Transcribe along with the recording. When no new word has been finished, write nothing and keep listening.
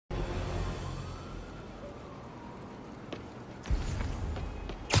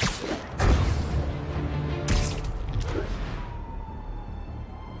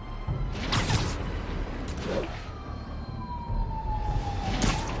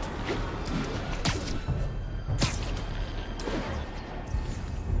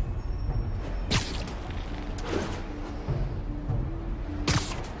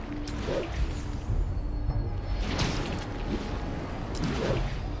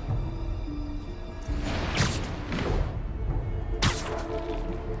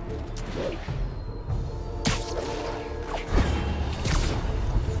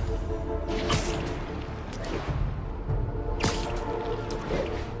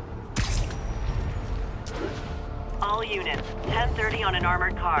All units, 10:30 on an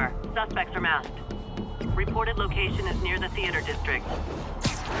armored car. Suspects are masked. Reported location is near the theater district.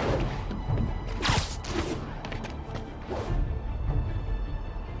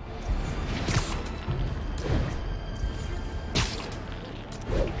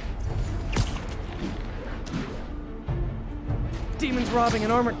 Demon's robbing an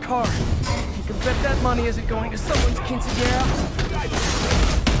armored car. You can bet that money isn't going to someone's quinceañera.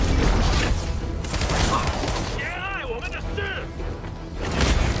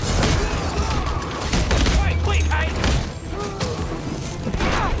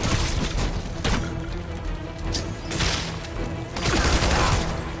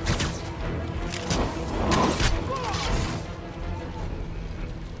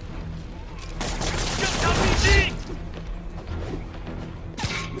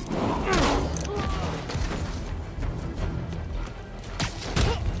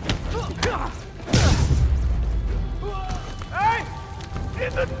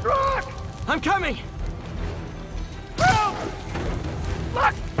 In the truck! I'm coming! Help!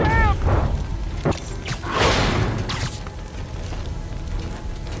 Lock down!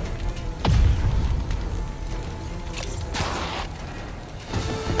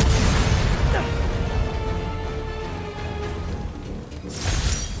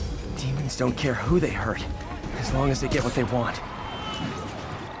 Demons don't care who they hurt, as long as they get what they want.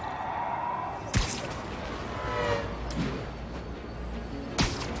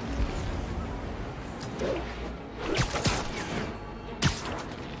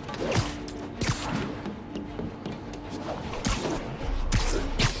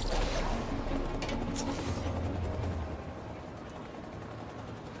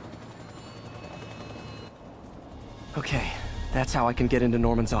 Okay, that's how I can get into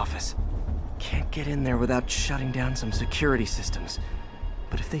Norman's office. Can't get in there without shutting down some security systems.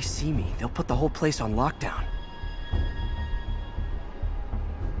 But if they see me, they'll put the whole place on lockdown.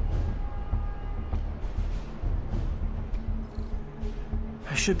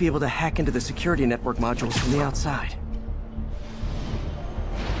 I should be able to hack into the security network modules from the outside.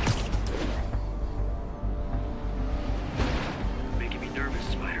 Making me nervous,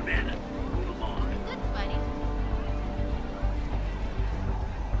 Spider-Man. Move along. Good, Spidey.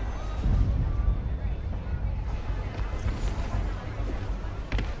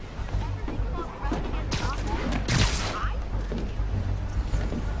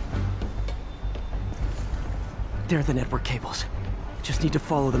 They're the network cables. Just need to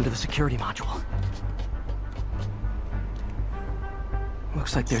follow them to the security module.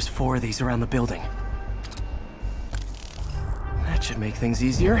 Looks like there's 4 of these around the building. That should make things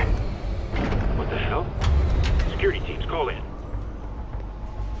easier. What the hell? Security teams, call in.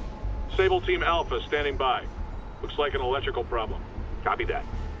 Sable Team Alpha standing by. Looks like an electrical problem. Copy that.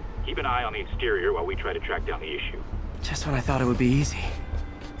 Keep an eye on the exterior while we try to track down the issue. Just when I thought it would be easy.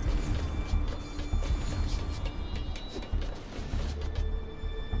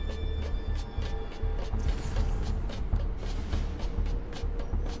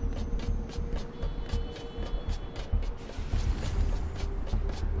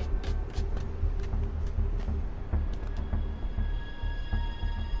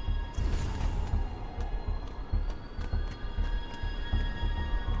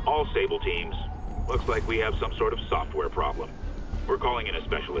 All Sable teams. Looks like we have some sort of software problem. We're calling in a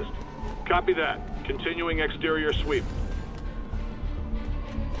specialist. Copy that. Continuing exterior sweep.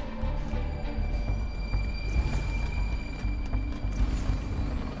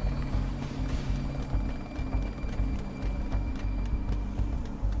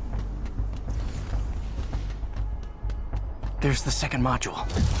 There's the second module.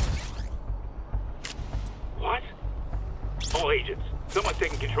 What? All agents, someone's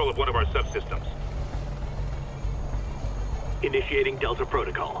taking control of one of our subsystems. Initiating Delta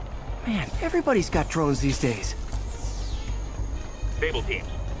Protocol. Man, everybody's got drones these days. Sable teams,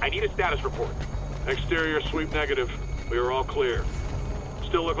 I need a status report. Exterior sweep negative. We are all clear.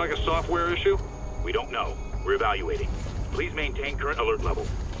 Still look like a software issue? We don't know. We're evaluating. Please maintain current alert level.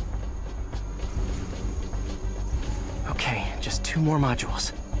 Okay, just 2 more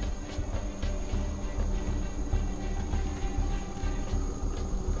modules.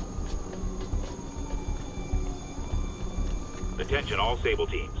 Attention all Sable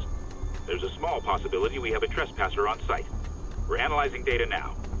teams. There's a small possibility we have a trespasser on site. We're analyzing data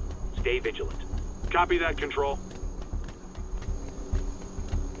now. Stay vigilant. Copy that, Control.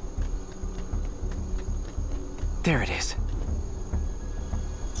 There it is.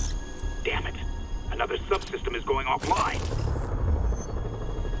 Damn it. Another subsystem is going offline.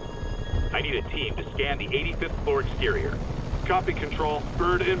 I need a team to scan the 85th floor exterior. Copy, Control.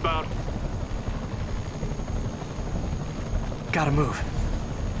 Bird inbound. Gotta move.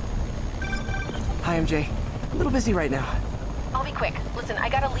 Hi, MJ. A little busy right now. I'll be quick. Listen, I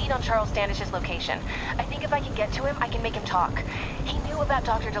got a lead on Charles Standish's location. I think if I can get to him, I can make him talk. He knew about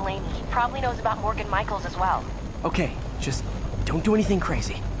Dr. Delaney. He probably knows about Morgan Michaels as well. Okay, just don't do anything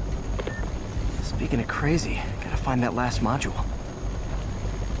crazy. Speaking of crazy, gotta find that last module.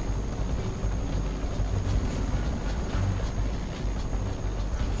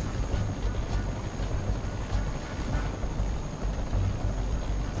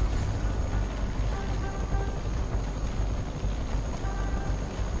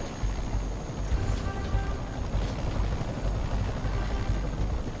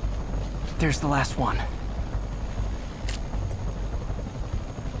 There's the last one.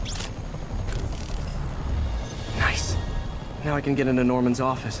 Nice. Now I can get into Norman's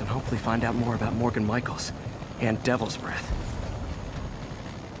office and hopefully find out more about Morgan Michaels and Devil's Breath.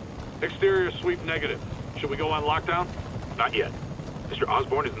 Exterior sweep negative. Should we go on lockdown? Not yet. Mr.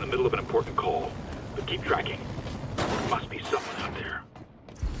 Osborn is in the middle of an important call, but keep tracking. There must be someone out there.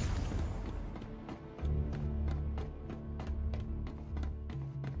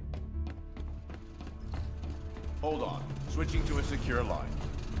 Hold on. Switching to a secure line.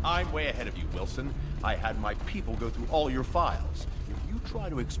 I'm way ahead of you, Wilson. I had my people go through all your files. If you try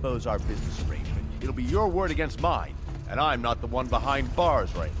to expose our business arrangement, it'll be your word against mine. And I'm not the one behind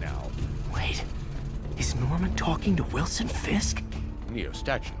bars right now. Wait, is Norman talking to Wilson Fisk? Neo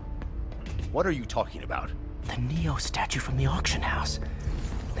statue. What are you talking about? The Neo statue from the auction house.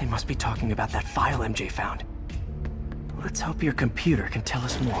 They must be talking about that file MJ found. Let's hope your computer can tell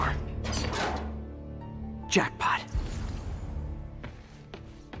us more. Jackpot.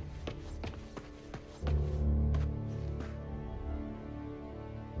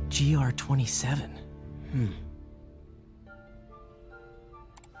 GR-27.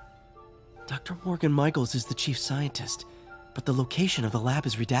 Dr. Morgan Michaels is the chief scientist, but the location of the lab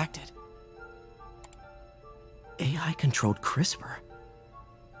is redacted. AI-controlled CRISPR.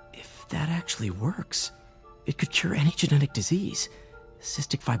 If that actually works, it could cure any genetic disease.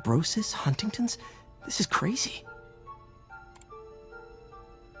 Cystic fibrosis, Huntington's. This is crazy.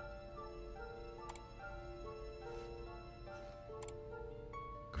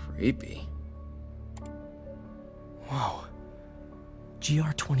 Creepy. Whoa.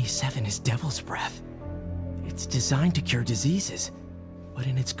 GR-27 is Devil's Breath. It's designed to cure diseases, but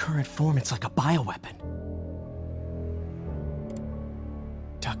in its current form, it's like a bioweapon.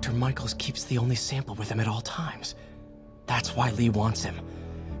 Dr. Michaels keeps the only sample with him at all times. That's why Lee wants him.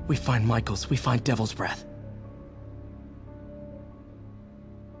 We find Michaels, we find Devil's Breath.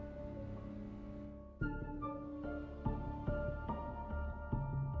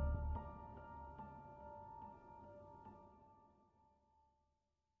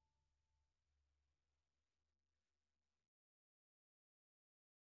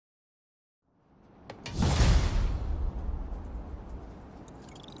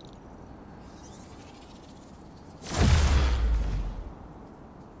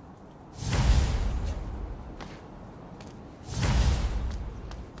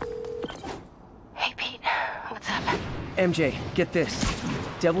 MJ, get this.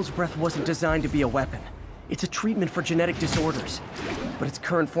 Devil's Breath wasn't designed to be a weapon. It's a treatment for genetic disorders. But its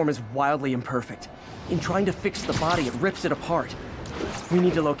current form is wildly imperfect. In trying to fix the body, it rips it apart. We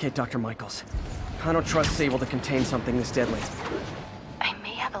need to locate Dr. Michaels. I don't trust Sable to contain something this deadly. I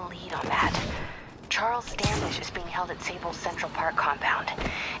may have a lead on that. Charles Standish is being held at Sable's Central Park compound.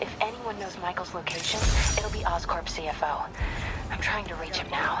 If anyone knows Michael's location, it'll be Oscorp's CFO. I'm trying to reach him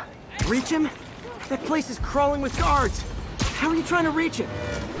now. Reach him? That place is crawling with guards! How are you trying to reach him?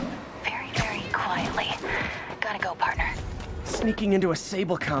 Very, very quietly. Gotta go, partner. Sneaking into a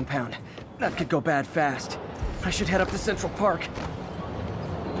Sable compound. That could go bad fast. I should head up to Central Park.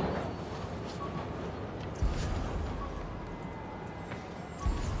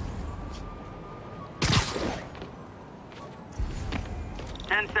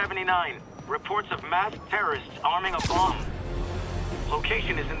 Reports of masked terrorists arming a bomb.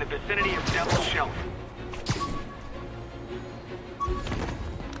 Location is in the vicinity of Devil's Shelf.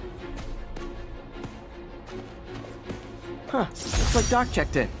 Huh, looks like Doc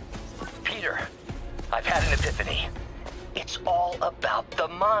checked in. Peter, I've had an epiphany. It's all about the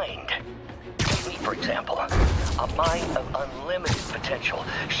mind. Take me, for example. A mind of unlimited potential,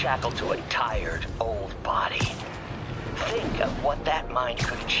 shackled to a tired, old body. Think of what that mind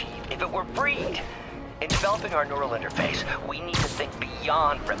could achieve if it were freed. In developing our neural interface, we need to think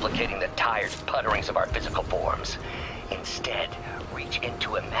beyond replicating the tired putterings of our physical forms. Instead, reach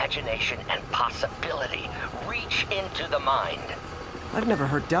into imagination and possibility. Reach into the mind. I've never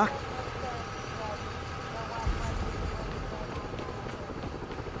heard Doc.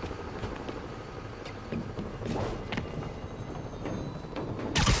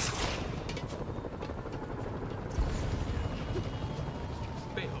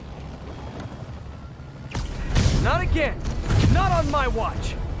 Not again! Not on my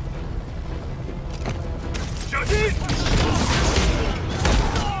watch! 小心！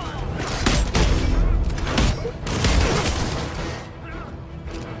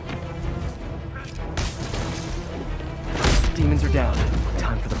 Demons are down.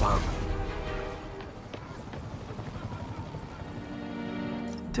 Time for the bomb.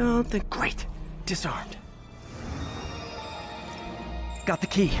 Don't think. Great. Disarmed. Got the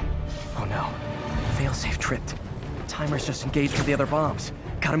key. Oh no. Failsafe tripped. Timer's just engaged with the other bombs.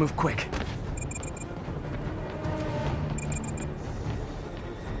 Gotta move quick.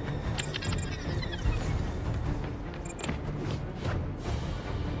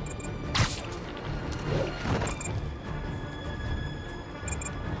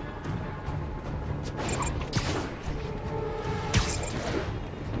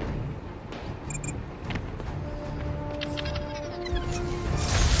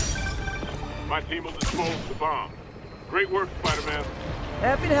 My team will dispose the bomb. Great work, Spider-Man.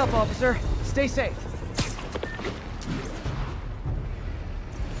 Happy to help, officer. Stay safe.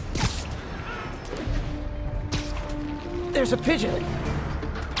 There's a pigeon.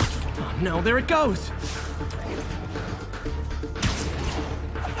 Oh no, there it goes.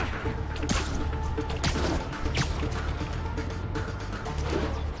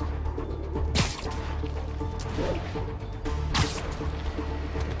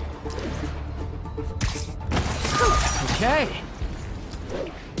 Okay.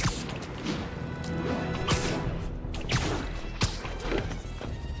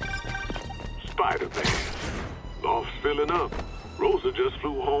 Spider-Man. Loft's filling up. Rosa just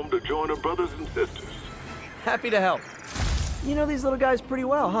flew home to join her brothers and sisters. Happy to help. You know these little guys pretty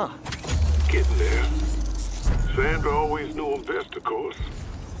well, huh? Getting there. Sandra always knew him best, of course.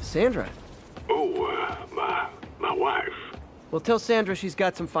 Sandra? Oh, my wife. Well, tell Sandra she's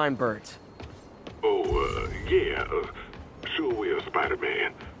got some fine birds. Oh, yeah. Sure will,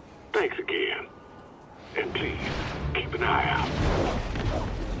 Spider-Man. Thanks again. And please, keep an eye out.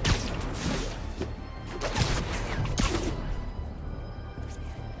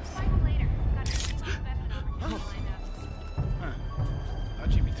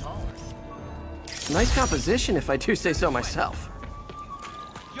 How'd you be taller? Nice composition, if I do say so myself.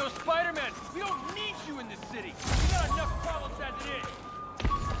 Yo, Spider-Man, we don't need you in this city. We got enough problems as it is.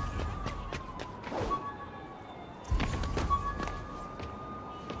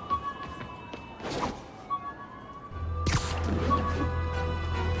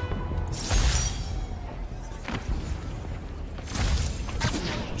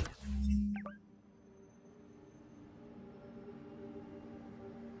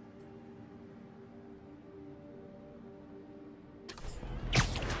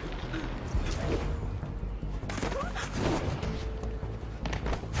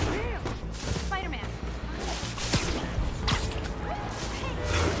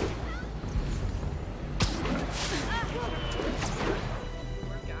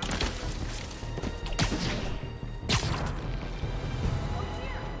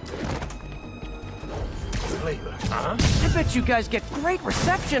 I bet you guys get great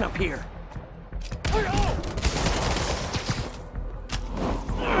reception up here.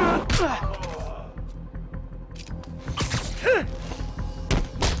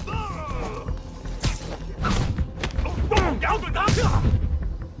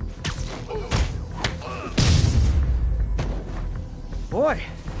 Boy,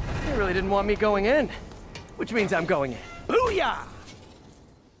 they really didn't want me going in. Which means I'm going in. Booyah!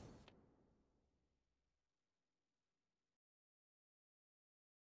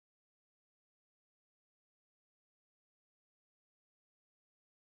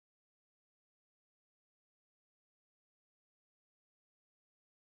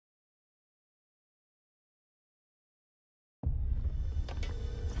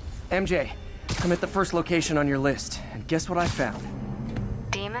 MJ, I'm at the first location on your list, and guess what I found?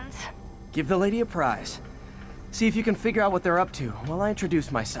 Demons? Give the lady a prize. See if you can figure out what they're up to while I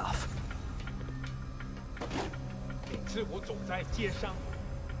introduce myself. 每次我走在街上，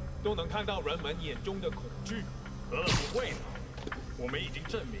都能看到人们眼中的恐惧。不会的，我们已经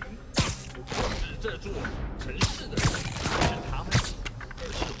证明，统治这座城市的人是他们，不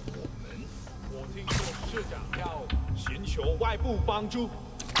是我们。我听说市长要寻求外部帮助。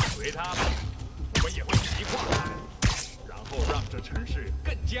 随他们，我们也会习惯他们，然后让这城市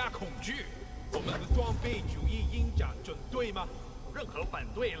更加恐惧。我们的装备主义鹰长准对吗？任何反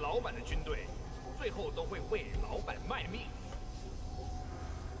对老板的军队，最后都会为老板卖命。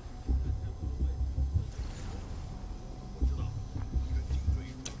我知道，一个警队。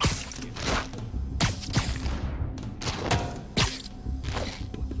 是啊。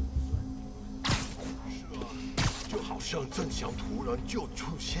上真相突然就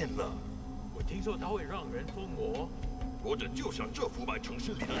出现了。我听说它会让人疯魔，或者就像这腐败城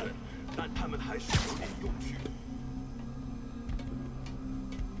市里的人，但他们还是有点有趣。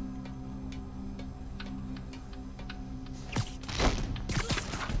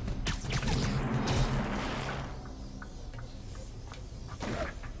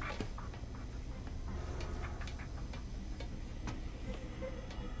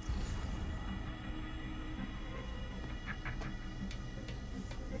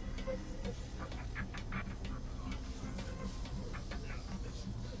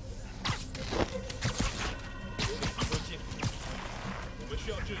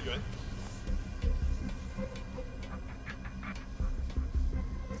支援。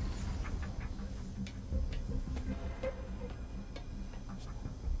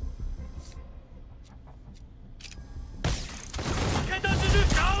看到蜘蛛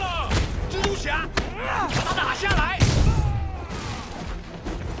侠了！蜘蛛侠，把他打下来！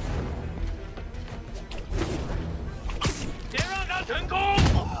别让他成功！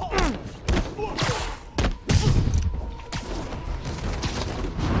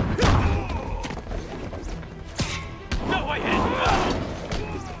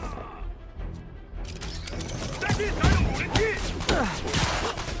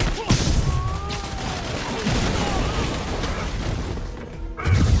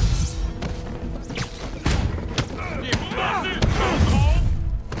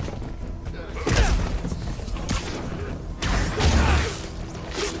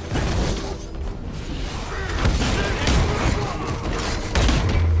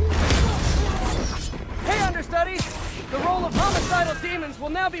 The role of homicidal demons will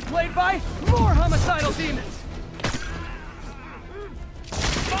now be played by more homicidal demons!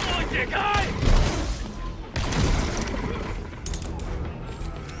 帮我解开！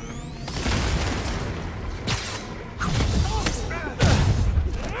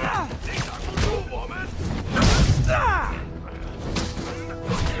你打不住我们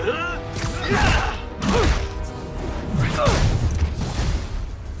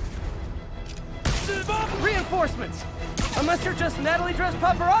！Reinforcements! Unless you're just Natalie dressed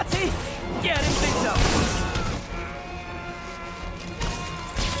paparazzi? Yeah, I didn't think so.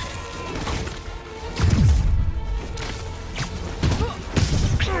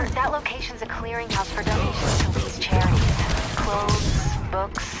 That location's a clearinghouse for donations to Lee's charities. Clothes,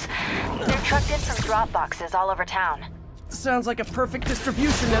 books. They're trucked in from drop boxes all over town. Sounds like a perfect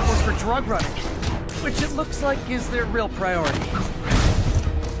distribution network for drug running. Which it looks like is their real priority.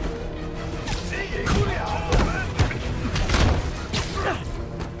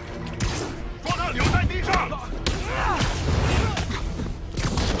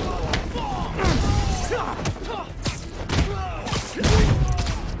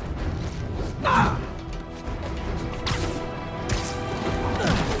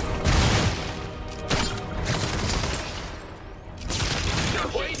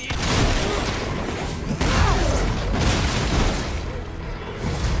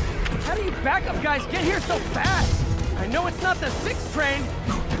 How do you backup guys get here so fast? I know it's not the 6th train.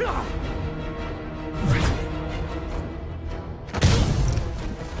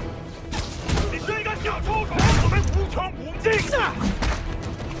 你是一个小臭虫，我们无穷无尽。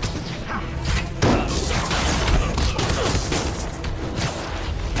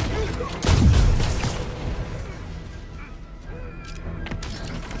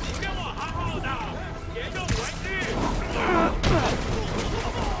跟我好好的，别用玩具。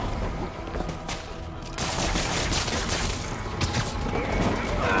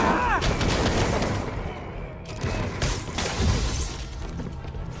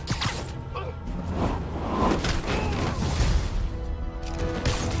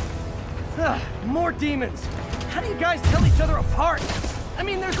 More demons! How do you guys tell each other apart? I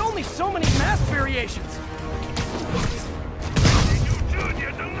mean, there's only so many mask variations!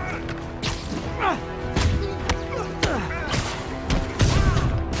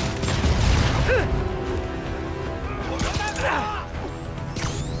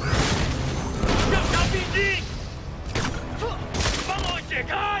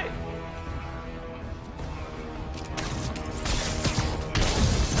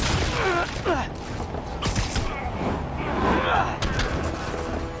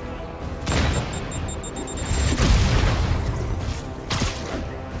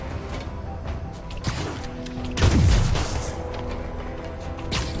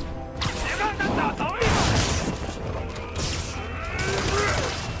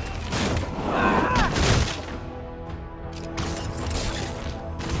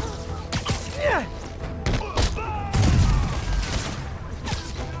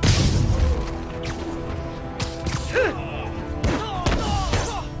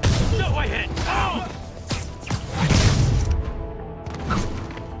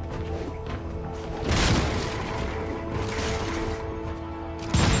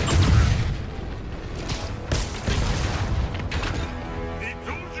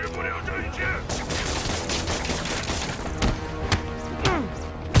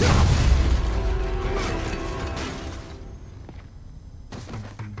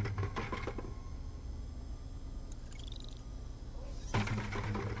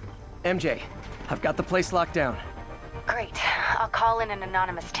 MJ, I've got the place locked down. Great. I'll call in an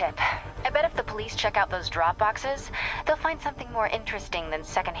anonymous tip. I bet if the police check out those drop boxes, they'll find something more interesting than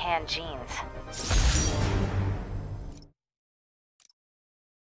secondhand jeans.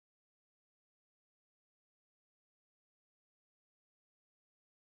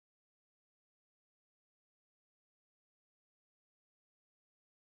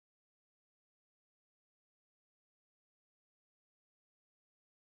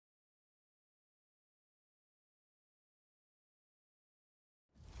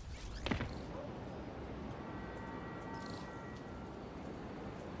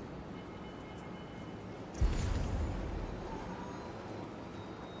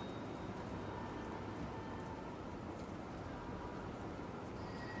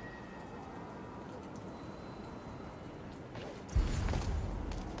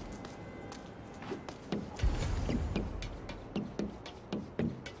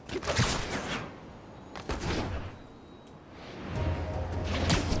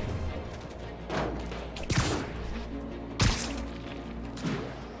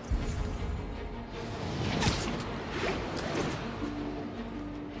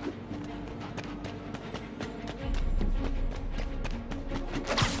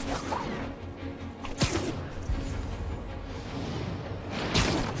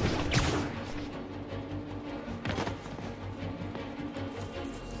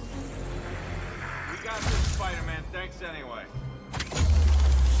 Spider-Man, thanks anyway.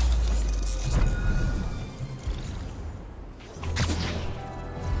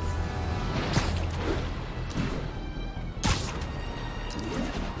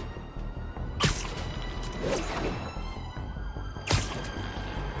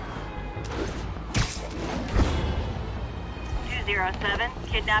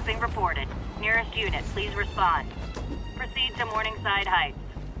 Kidnapping reported. Nearest unit, please respond. Proceed to Morningside Heights.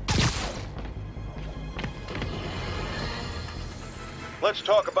 Let's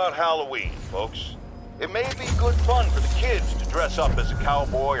talk about Halloween, folks. It may be good fun for the kids to dress up as a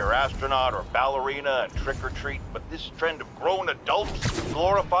cowboy or astronaut or ballerina and trick-or-treat, but this trend of grown adults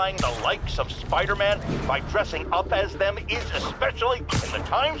glorifying the likes of Spider-Man by dressing up as them is, especially in the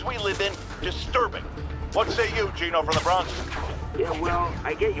times we live in, disturbing. What say you, Gino from the Bronx? Yeah, well,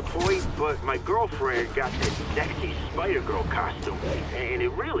 I get your point, but my girlfriend got this sexy Spider-Girl costume, and it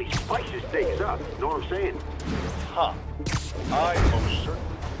really spices things up, you know what I'm saying? Huh. I most certainly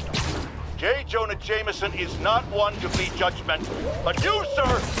don't. J. Jonah Jameson is not one to be judgmental, but you, sir,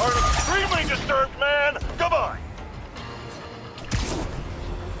 are an extremely disturbed man. Goodbye.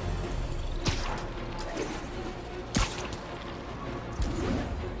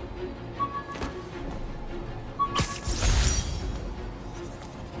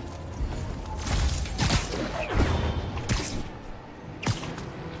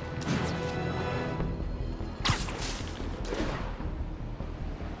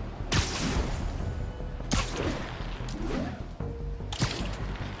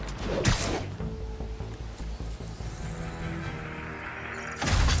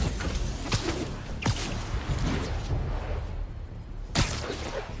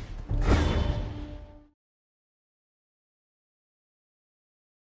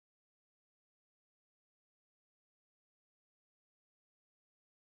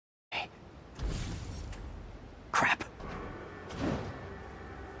 Crap.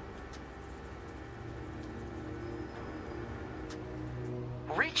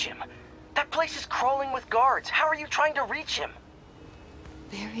 Reach him? That place is crawling with guards. How are you trying to reach him?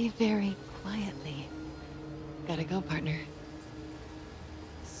 Very, very quietly. Gotta go, partner.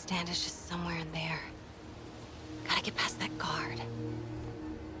 Standish is somewhere in there. Gotta get past that guard.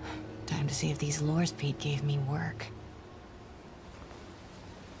 Time to see if these lures Pete gave me work.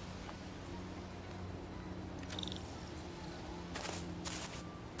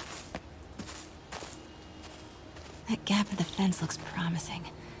 That gap in the fence looks promising.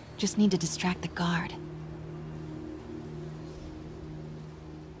 Just need to distract the guard.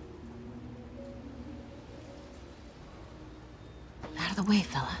 Out of the way,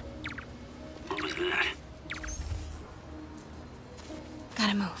 fella. What was that?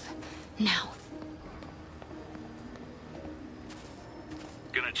 Gotta move. Now.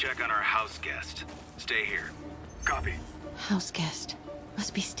 Gonna check on our house guest. Stay here. Copy. House guest.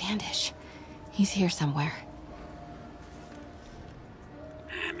 Must be Standish. He's here somewhere.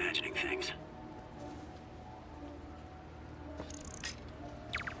 Imagining things.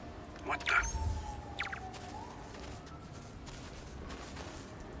 What the?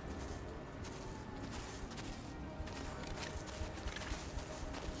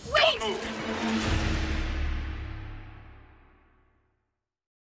 Wait! Don't move!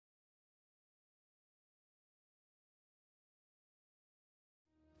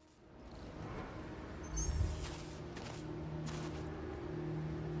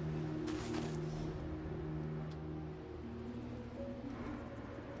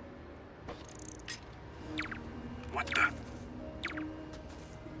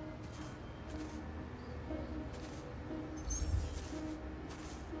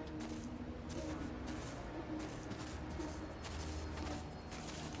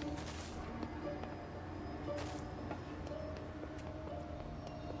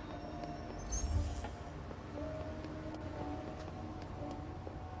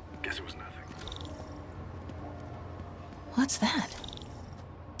 Guess it was nothing. What's that?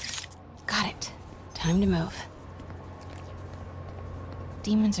 Got it. Time to move.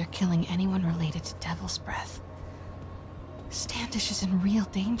 Demons are killing anyone related to Devil's Breath. Standish is in real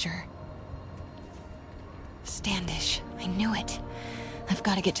danger. Standish. I knew it. I've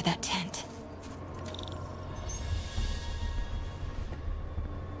got to get to that tent.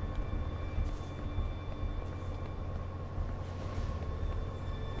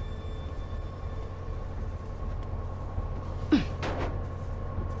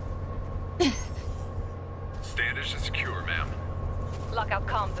 Standish is secure, ma'am. Lockout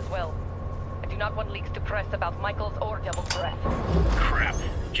comms as well. I do not want leaks to press about Michaels or Devil's Breath. Crap.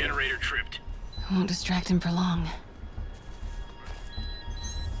 Generator tripped. I won't distract him for long.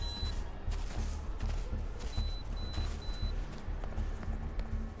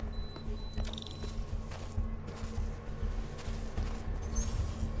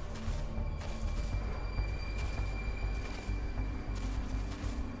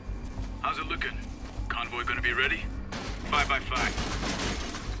 How's it looking? Convoy gonna be ready? 5x5.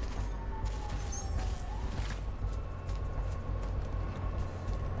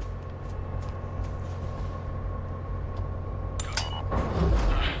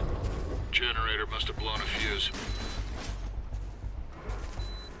 Generator must have blown a fuse.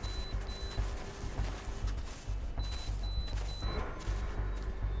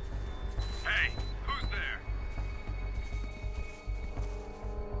 Hey, who's there?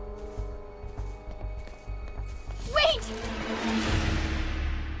 Wait!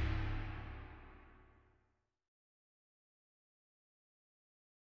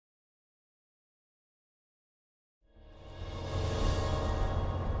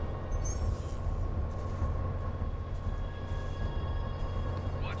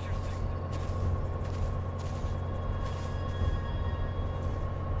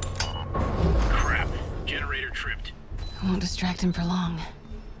 Crap. Generator tripped. I won't distract him for long.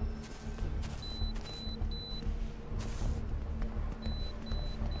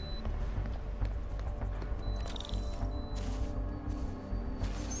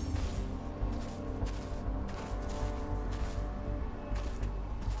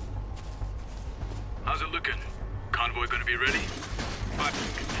 How's it looking? Convoy gonna be ready?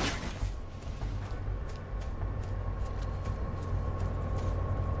 5. Continuing.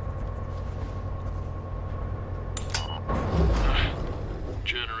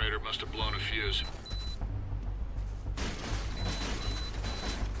 Generator must have blown a fuse.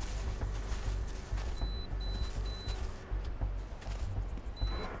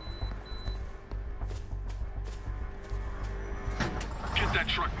 Get that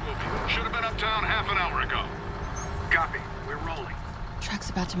truck moving. Should have been uptown half an hour ago. Copy. We're rolling. Truck's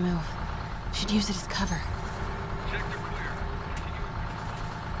about to move. Should use it as cover. Sector clear.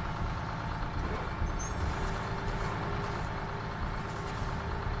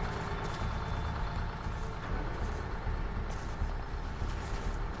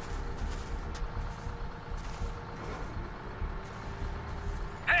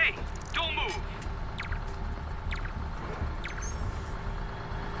 Hey! Don't move!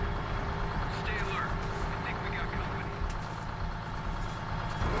 Stay alert. I think we got company.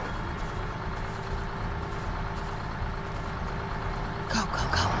 Go, go,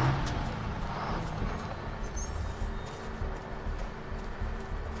 go.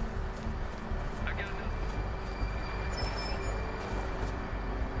 I got enough.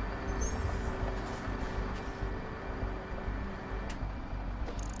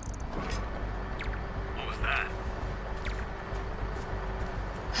 What was that?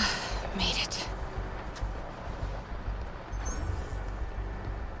 Made it.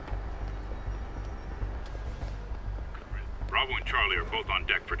 Bravo and Charlie are both on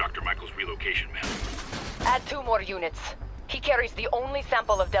deck for Dr. Michael's relocation, ma'am. Add 2 more units. He carries the only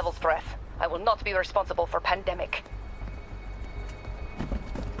sample of Devil's Breath. I will not be responsible for pandemic.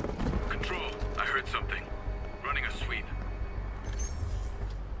 Control, I heard something. Running a sweep.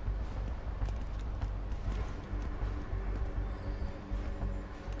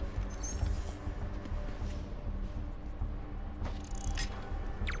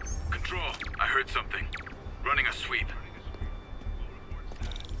 Control, I heard something. Running a sweep.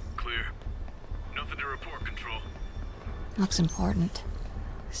 Clear. Nothing to report, Control. Looks important.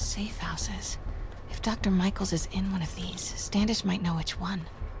 Safe houses. If Dr. Michaels is in one of these, Standish might know which one.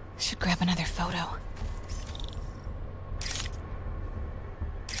 Should grab another photo.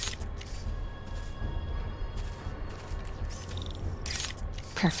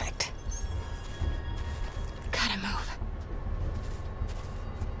 Perfect. Gotta move.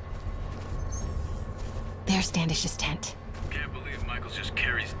 There's Standish's tent. Can't believe my Michaels just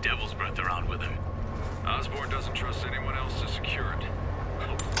carries Devil's Breath around with him. Osborn doesn't trust anyone else to secure it.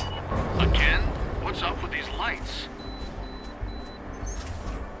 Again? What's up with these lights?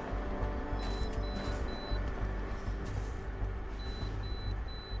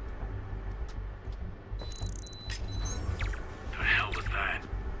 The hell was that?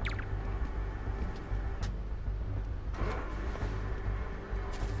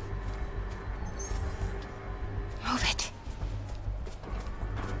 Move it.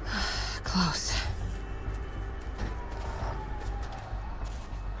 Close.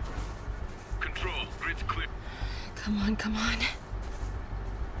 Control, grid's clear. Come on, come on.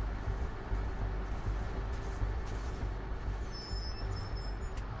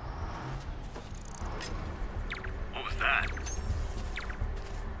 What was that?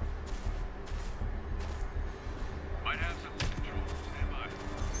 Might have some control. Stand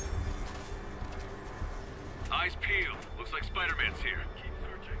by. Eyes peeled. Looks like Spider-Man's here. Keep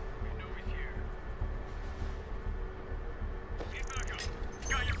searching. We know he's here. Get back up.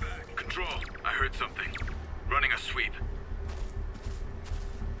 Got your back. Control. I heard something. Running a sweep.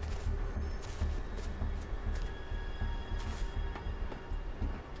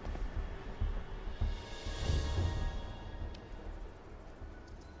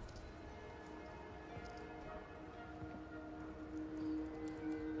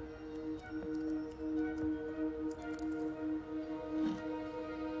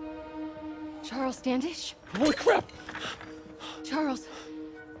 Charles Standish? Holy crap! Charles,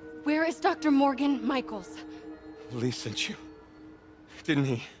 where is Dr. Morgan Michaels? Lee sent you. Didn't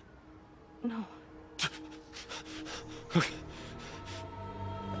he? No.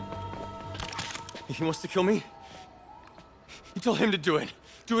 He wants to kill me? You tell him to do it.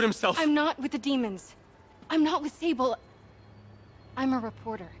 Do it himself. I'm not with the demons. I'm not with Sable. I'm a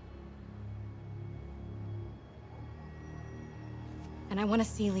reporter. And I want to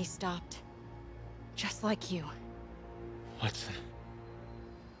see Lee stopped. Just like you. Watson.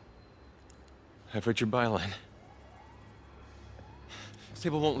 I've read your byline.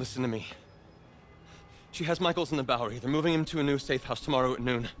 Sable won't listen to me. She has Michaels in the Bowery. They're moving him to a new safe house tomorrow at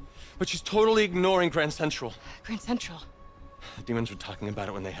noon. But she's totally ignoring Grand Central. Grand Central? The demons were talking about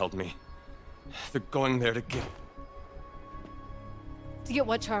it when they held me. They're going there to get... To get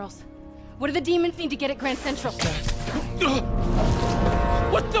what, Charles? What do the demons need to get at Grand Central?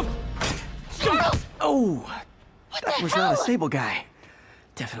 What the... Charles! Oh! What That the was hell? not a Sable guy.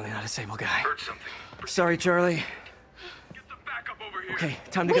 Definitely not a Sable guy. Heard something. Sorry, Charlie. Get the backup over here. Okay,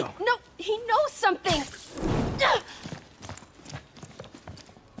 time to Wait, go. no! He knows something!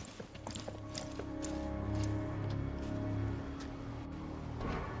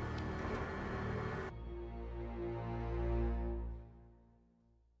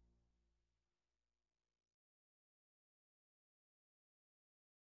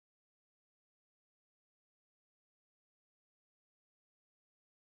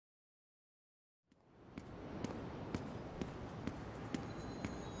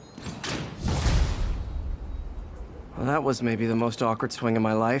 Well, that was maybe the most awkward swing of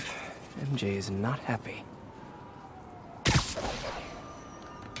my life. MJ is not happy.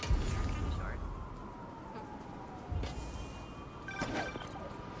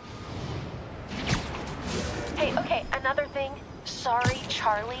 Hey, okay, another thing. Sorry,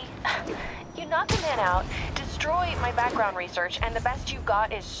 Charlie. You knocked the man out, destroyed my background research, and the best you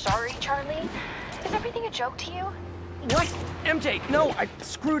got is sorry, Charlie? Is everything a joke to you? What? MJ, no, I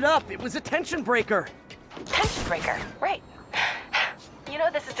screwed up. It was a tension breaker. Tension breaker, right. You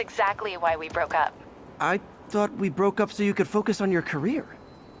know, this is exactly why we broke up. I thought we broke up so you could focus on your career.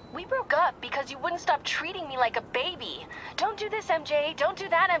 We broke up because you wouldn't stop treating me like a baby. Don't do this, MJ. Don't do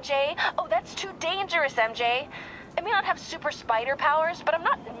that, MJ. Oh, that's too dangerous, MJ. I may not have super spider powers, but I'm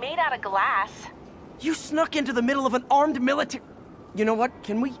not made out of glass. You snuck into the middle of an armed military... You know what?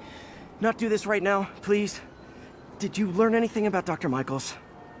 Can we not do this right now, please? Did you learn anything about Dr. Michaels?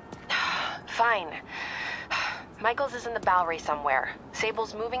 Fine. Michaels is in the Bowery somewhere.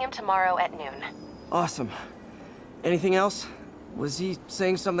 Sable's moving him tomorrow at noon. Awesome. Anything else? Was he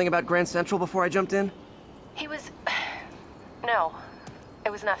saying something about Grand Central before I jumped in? He was... No. It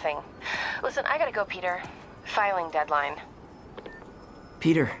was nothing. Listen, I gotta go, Peter. Filing deadline.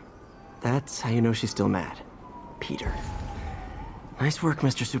 Peter. That's how you know she's still mad. Peter. Nice work,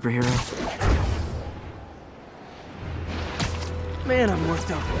 Mr. Superhero. Man, I'm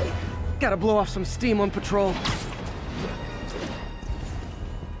worked up. Gotta blow off some steam on patrol.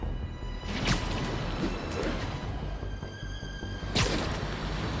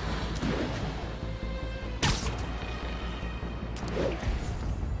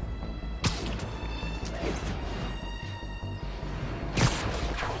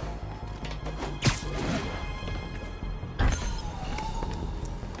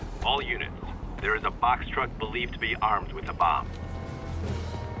 All units, there is a box truck believed to be armed with a bomb.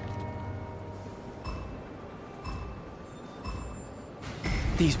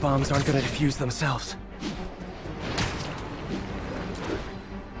 These bombs aren't gonna defuse themselves.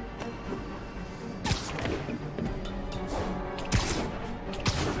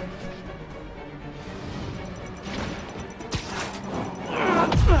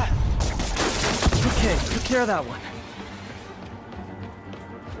 Okay, took care of that one.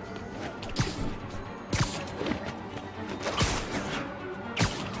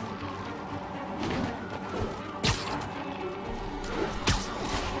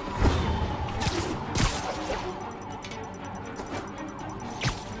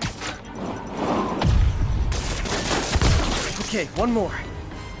 Okay, one more.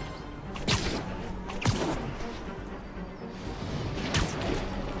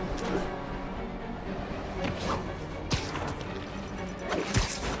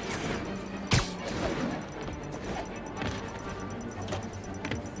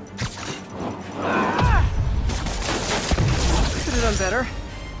 Could have done better.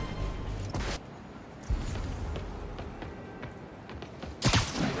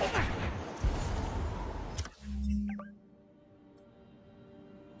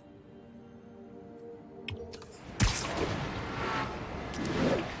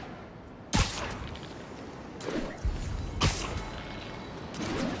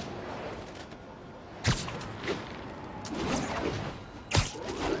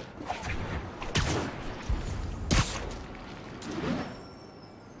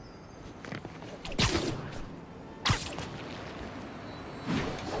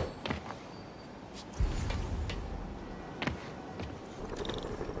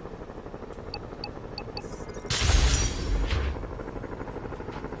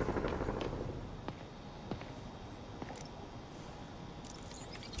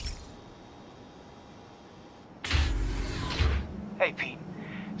 Hey, Pete.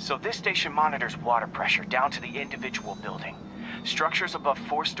 So this station monitors water pressure down to the individual building. Structures above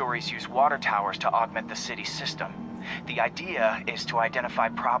 4 stories use water towers to augment the city's system. The idea is to identify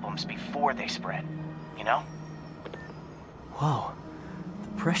problems before they spread, you know? Whoa.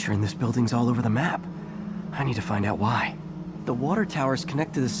 The pressure in this building's all over the map. I need to find out why. The water towers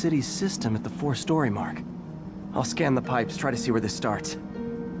connect to the city's system at the 4-story mark. I'll scan the pipes, try to see where this starts.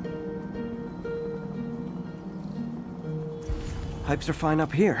 Pipes are fine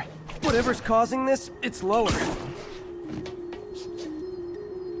up here. Whatever's causing this, it's lower.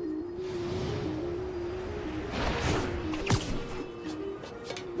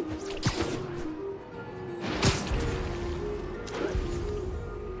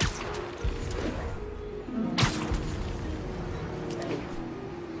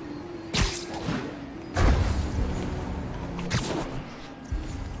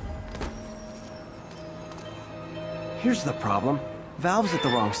 Here's the problem. Valve's at the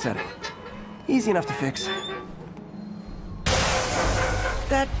wrong setting. Easy enough to fix.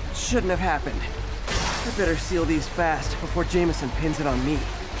 That shouldn't have happened. I better seal these fast before Jameson pins it on me.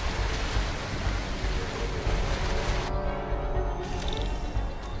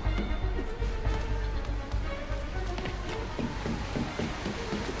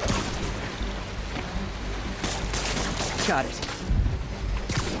 Got it.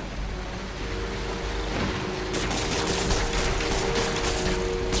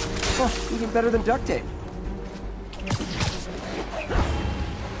 Oh, even better than duct tape.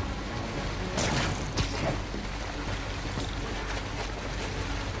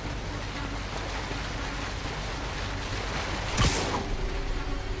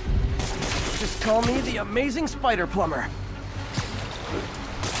 Just call me the amazing spider plumber.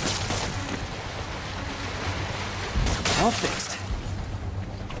 All fixed.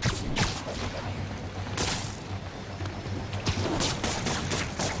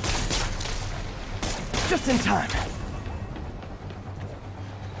 Just in time.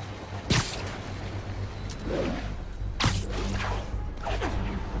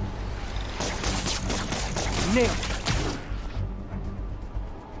 Nailed it.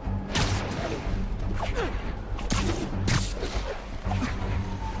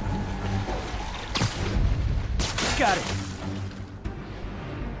 Got it.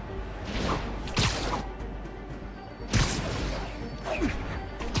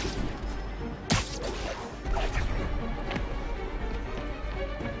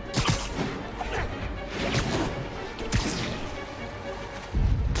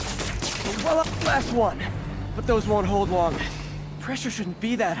 Well, last one. But those won't hold long. Pressure shouldn't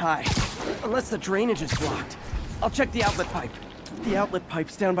be that high. Unless the drainage is blocked. I'll check the outlet pipe. The outlet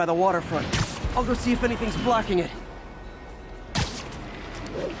pipe's down by the waterfront. I'll go see if anything's blocking it.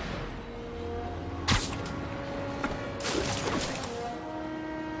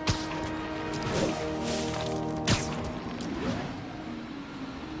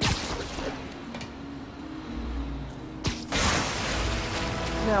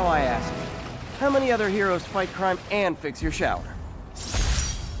 Now I ask you, how many other heroes fight crime and fix your shower?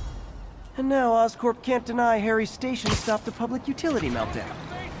 And now Oscorp can't deny Harry's station stopped a public utility meltdown.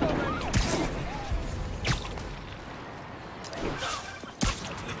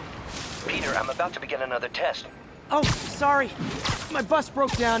 Peter, I'm about to begin another test. Oh, sorry. My bus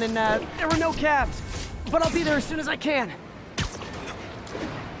broke down and there were no cabs. But I'll be there as soon as I can.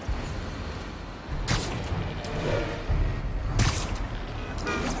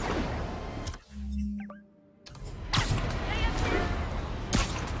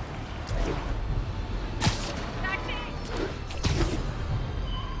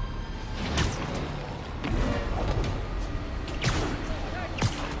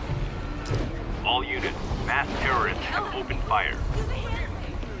 All units, mass terrorists have opened fire.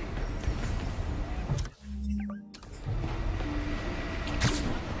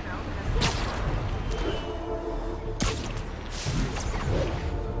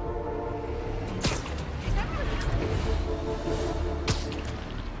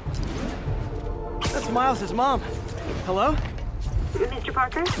 That's Miles's mom. Hello? Mr.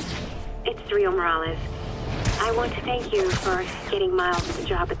 Parker? It's Rio Morales. I want to thank you for getting Miles a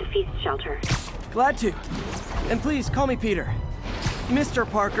job at the Feast Shelter. Glad to. And please, call me Peter. Mr.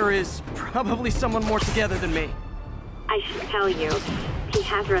 Parker is probably someone more together than me. I should tell you, he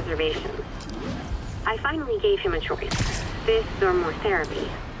has reservations. I finally gave him a choice. This or more therapy.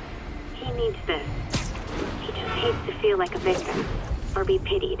 He needs this. He just hates to feel like a victim, or be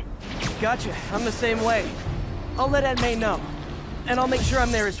pitied. Gotcha. I'm the same way. I'll let Aunt May know. And I'll make sure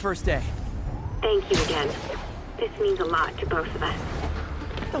I'm there his first day. Thank you again. This means a lot to both of us.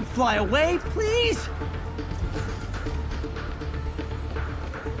 Don't fly away, please!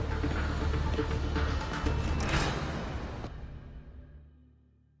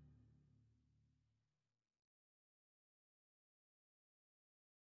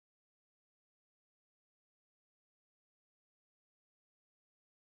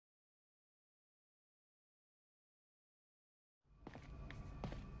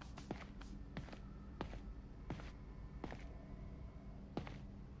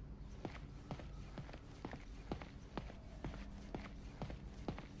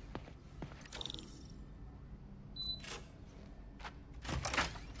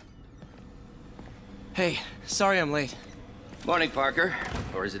 Hey, sorry I'm late. Morning, Parker.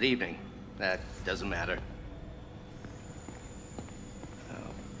 Or is it evening? That doesn't matter.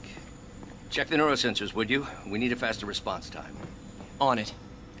 Okay. Check the neurosensors, would you? We need a faster response time. On it.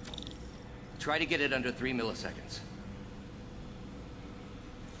 Try to get it under 3 milliseconds.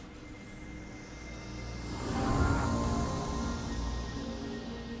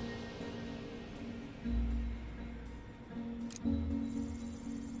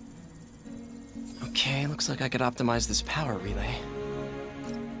 Okay, looks like I could optimize this power relay.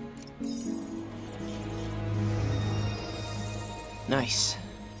 Nice.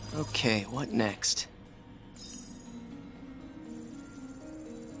 Okay, what next?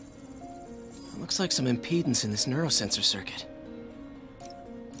 Looks like some impedance in this neurosensor circuit.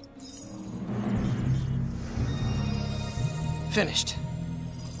 Finished.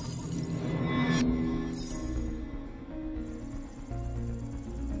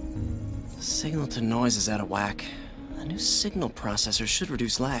 Signal to noise is out of whack. A new signal processor should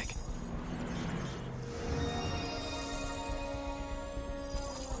reduce lag.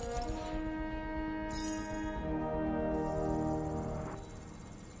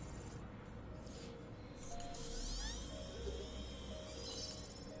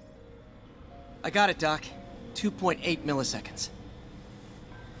 I got it, Doc. 2.8 milliseconds.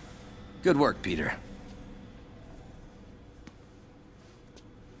 Good work, Peter.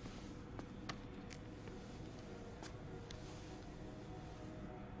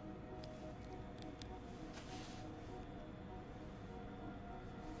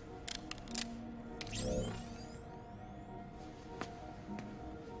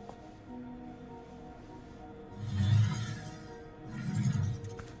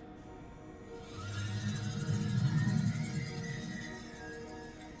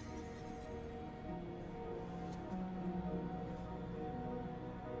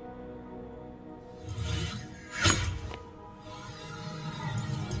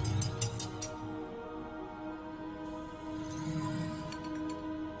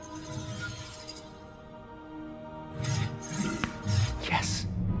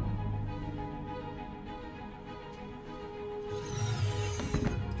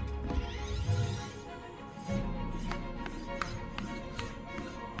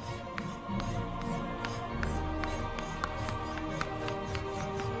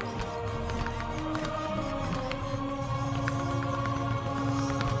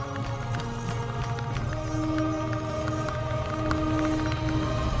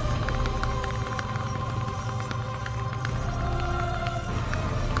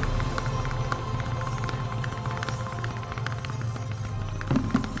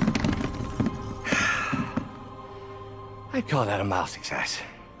 I'd call that a mild success.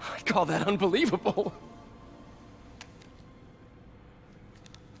 I call that unbelievable.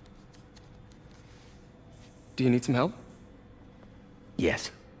 Do you need some help?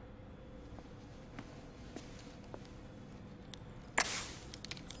 Yes.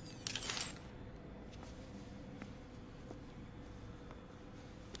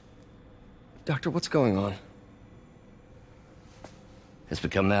 Doctor, what's going on? It's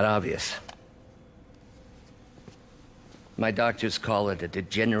become that obvious. My doctors call it a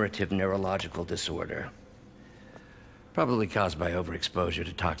degenerative neurological disorder. Probably caused by overexposure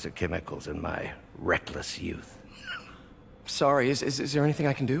to toxic chemicals in my reckless youth. Sorry, is there anything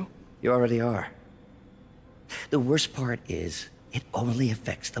I can do? You already are. The worst part is, it only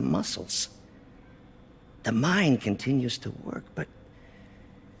affects the muscles. The mind continues to work, but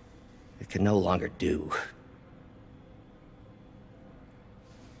it can no longer do.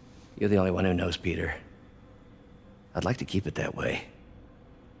 You're the only one who knows, Peter. I'd like to keep it that way.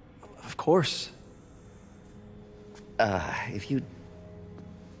 Of course. If you'd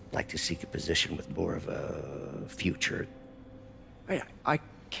like to seek a position with more of a future... I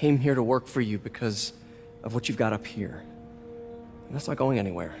came here to work for you because of what you've got up here. And that's not going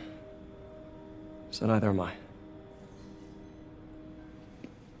anywhere. So neither am I.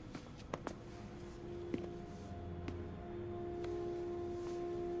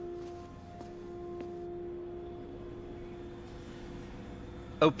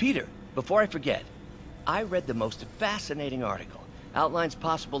 Oh, Peter, before I forget, I read the most fascinating article. Outlines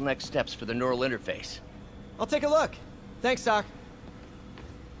possible next steps for the neural interface. I'll take a look. Thanks, Doc.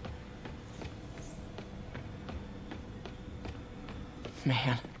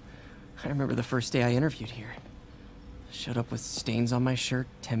 Man, I remember the first day I interviewed here. Showed up with stains on my shirt,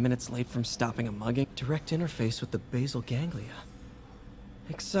 10 minutes late from stopping a mugging. Direct interface with the basal ganglia.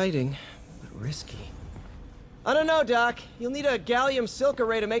 Exciting, but risky. I don't know, Doc. You'll need a gallium silk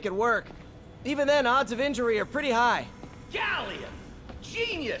array to make it work. Even then, odds of injury are pretty high. Gallium!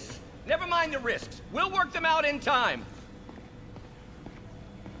 Genius! Never mind the risks. We'll work them out in time.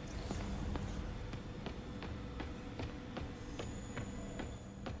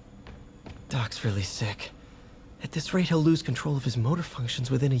 Doc's really sick. At this rate, he'll lose control of his motor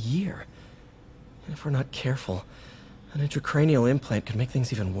functions within a year. And if we're not careful, an intracranial implant could make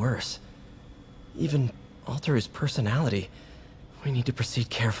things even worse. Even alter his personality. We need to proceed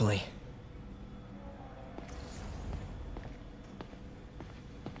carefully.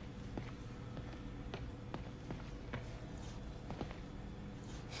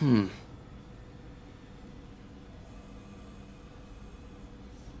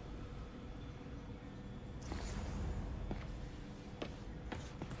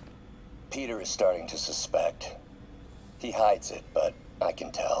 Peter is starting to suspect. He hides it, but I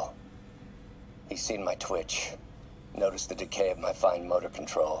can tell. He's seen my twitch, noticed the decay of my fine motor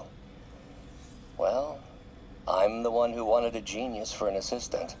control. Well, I'm the one who wanted a genius for an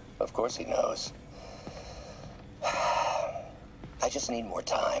assistant. Of course he knows. I just need more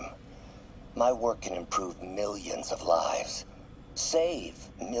time. My work can improve millions of lives. Save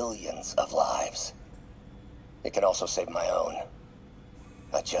millions of lives. It can also save my own.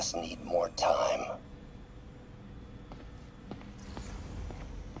 I just need more time.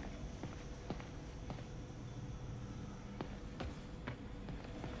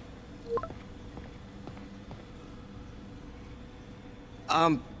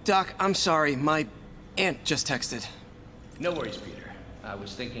 Doc, I'm sorry. My aunt just texted. No worries, Peter. I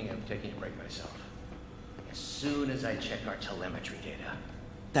was thinking of taking a break myself. As soon as I check our telemetry data.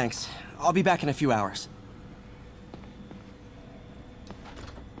 Thanks. I'll be back in a few hours.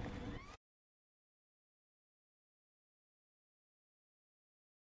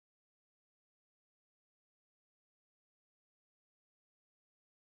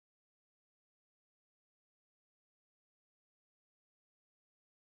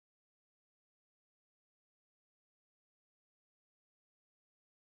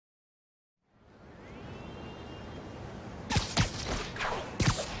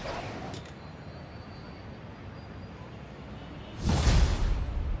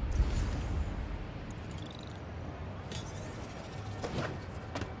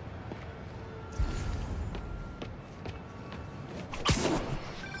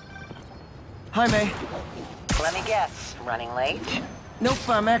 Hi, May. Let me guess, running late? Nope,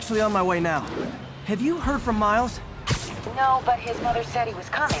 I'm actually on my way now. Have you heard from Miles? No, but his mother said he was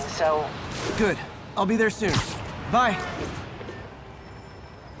coming, so... Good. I'll be there soon. Bye.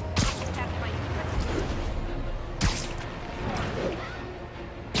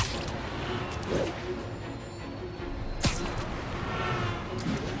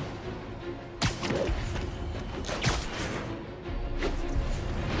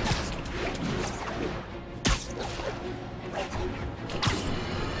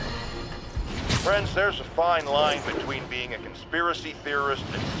 Friends, there's a fine line between being a conspiracy theorist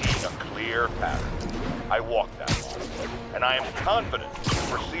and seeing a clear pattern. I walk that line, and I am confident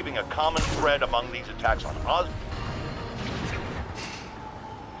in perceiving a common thread among these attacks on Oz.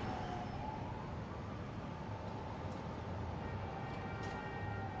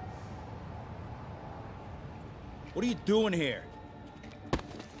 What are you doing here?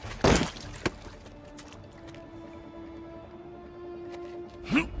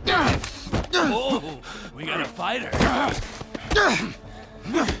 Oh, we got a fighter.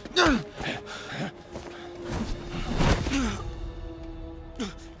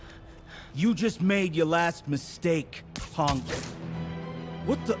 You just made your last mistake, punk.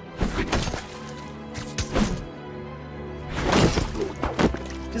 What the?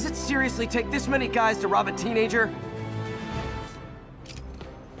 Does it seriously take this many guys to rob a teenager?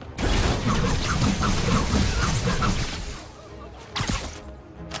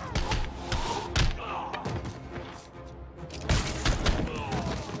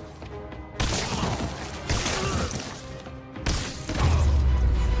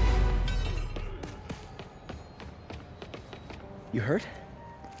 You hurt?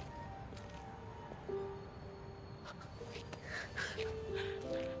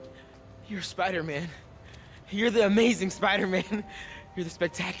 You're Spider-Man. You're the amazing Spider-Man. You're the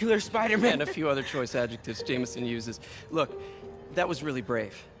spectacular Spider-Man. And a few other choice adjectives Jameson uses. Look, that was really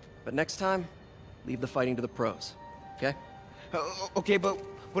brave. But next time, leave the fighting to the pros, okay? Okay, but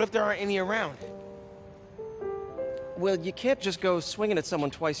what if there aren't any around? Well, you can't just go swinging at someone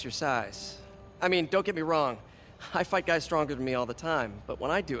twice your size. I mean, don't get me wrong. I fight guys stronger than me all the time, but when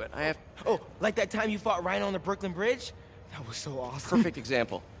I do it, I have... Oh, like that time you fought Rhino on the Brooklyn Bridge? That was so awesome. Perfect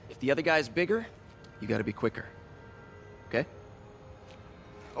example. If the other guy's bigger, you gotta be quicker. Okay?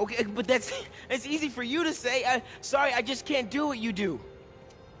 Okay, but that's easy for you to say. Sorry, I just can't do what you do.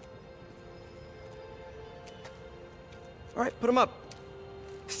 All right, put him up.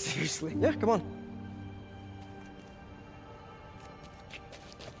 Seriously? Yeah, come on.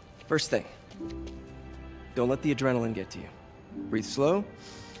 First thing. Don't let the adrenaline get to you. Breathe slow,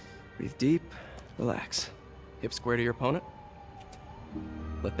 breathe deep, relax. Hip square to your opponent.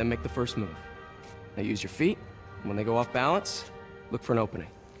 Let them make the first move. Now use your feet, and when they go off balance, look for an opening.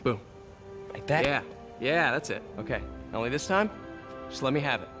 Boom. Like that? Yeah, that's it. Okay, only this time, just let me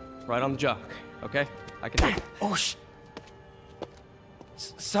have it. Right on the jaw, okay? I can do it. Oh,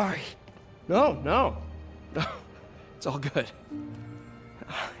 sorry. No. It's all good.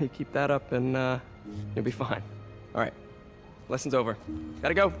 You keep that up and, you'll be fine. All right. Lesson's over.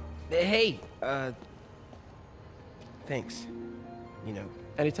 Gotta go. Hey, thanks. You know.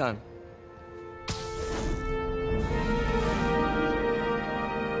 Anytime.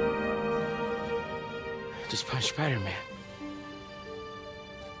 Just punch Spider-Man.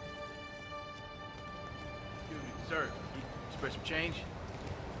 Excuse me, sir. You spare some change?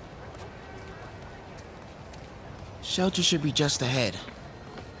 Shelter should be just ahead.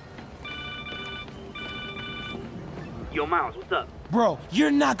 Yo, Miles, what's up? Bro,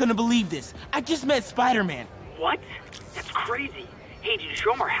 you're not gonna believe this. I just met Spider-Man. What? That's crazy. Hey, did you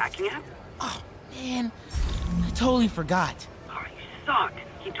show him our hacking app? Oh, man. I totally forgot. Oh, you suck.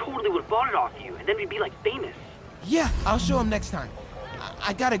 He totally would have bought it off you, and then we'd be, like, famous. Yeah, I'll show him next time.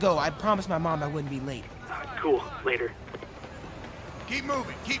 I gotta go. I promised my mom I wouldn't be late. Cool. Later. Keep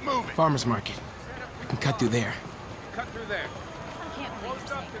moving, keep moving. Farmer's market. I can cut through there. Cut through there. I can't believe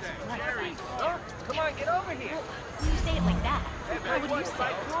you're saying this. Jerry, come on, get over here. When you say it like that, how would you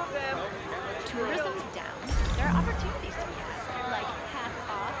say it? Tourism's down. There are opportunities to be had, like half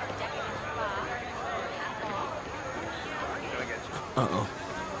off a decadent spa, or half off. Uh-oh.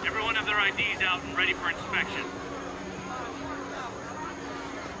 Everyone have their IDs out and ready for inspection.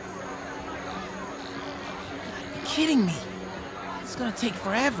 You're kidding me. It's gonna take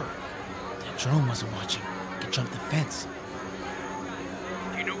forever. That drone wasn't watching. I could jump the fence.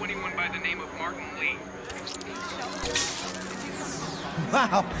 Do you know anyone by the name of Martin Lee?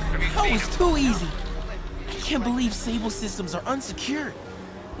 Wow, that was too easy. I can't believe Sable systems are unsecured.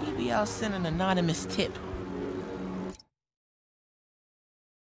 Maybe I'll send an anonymous tip.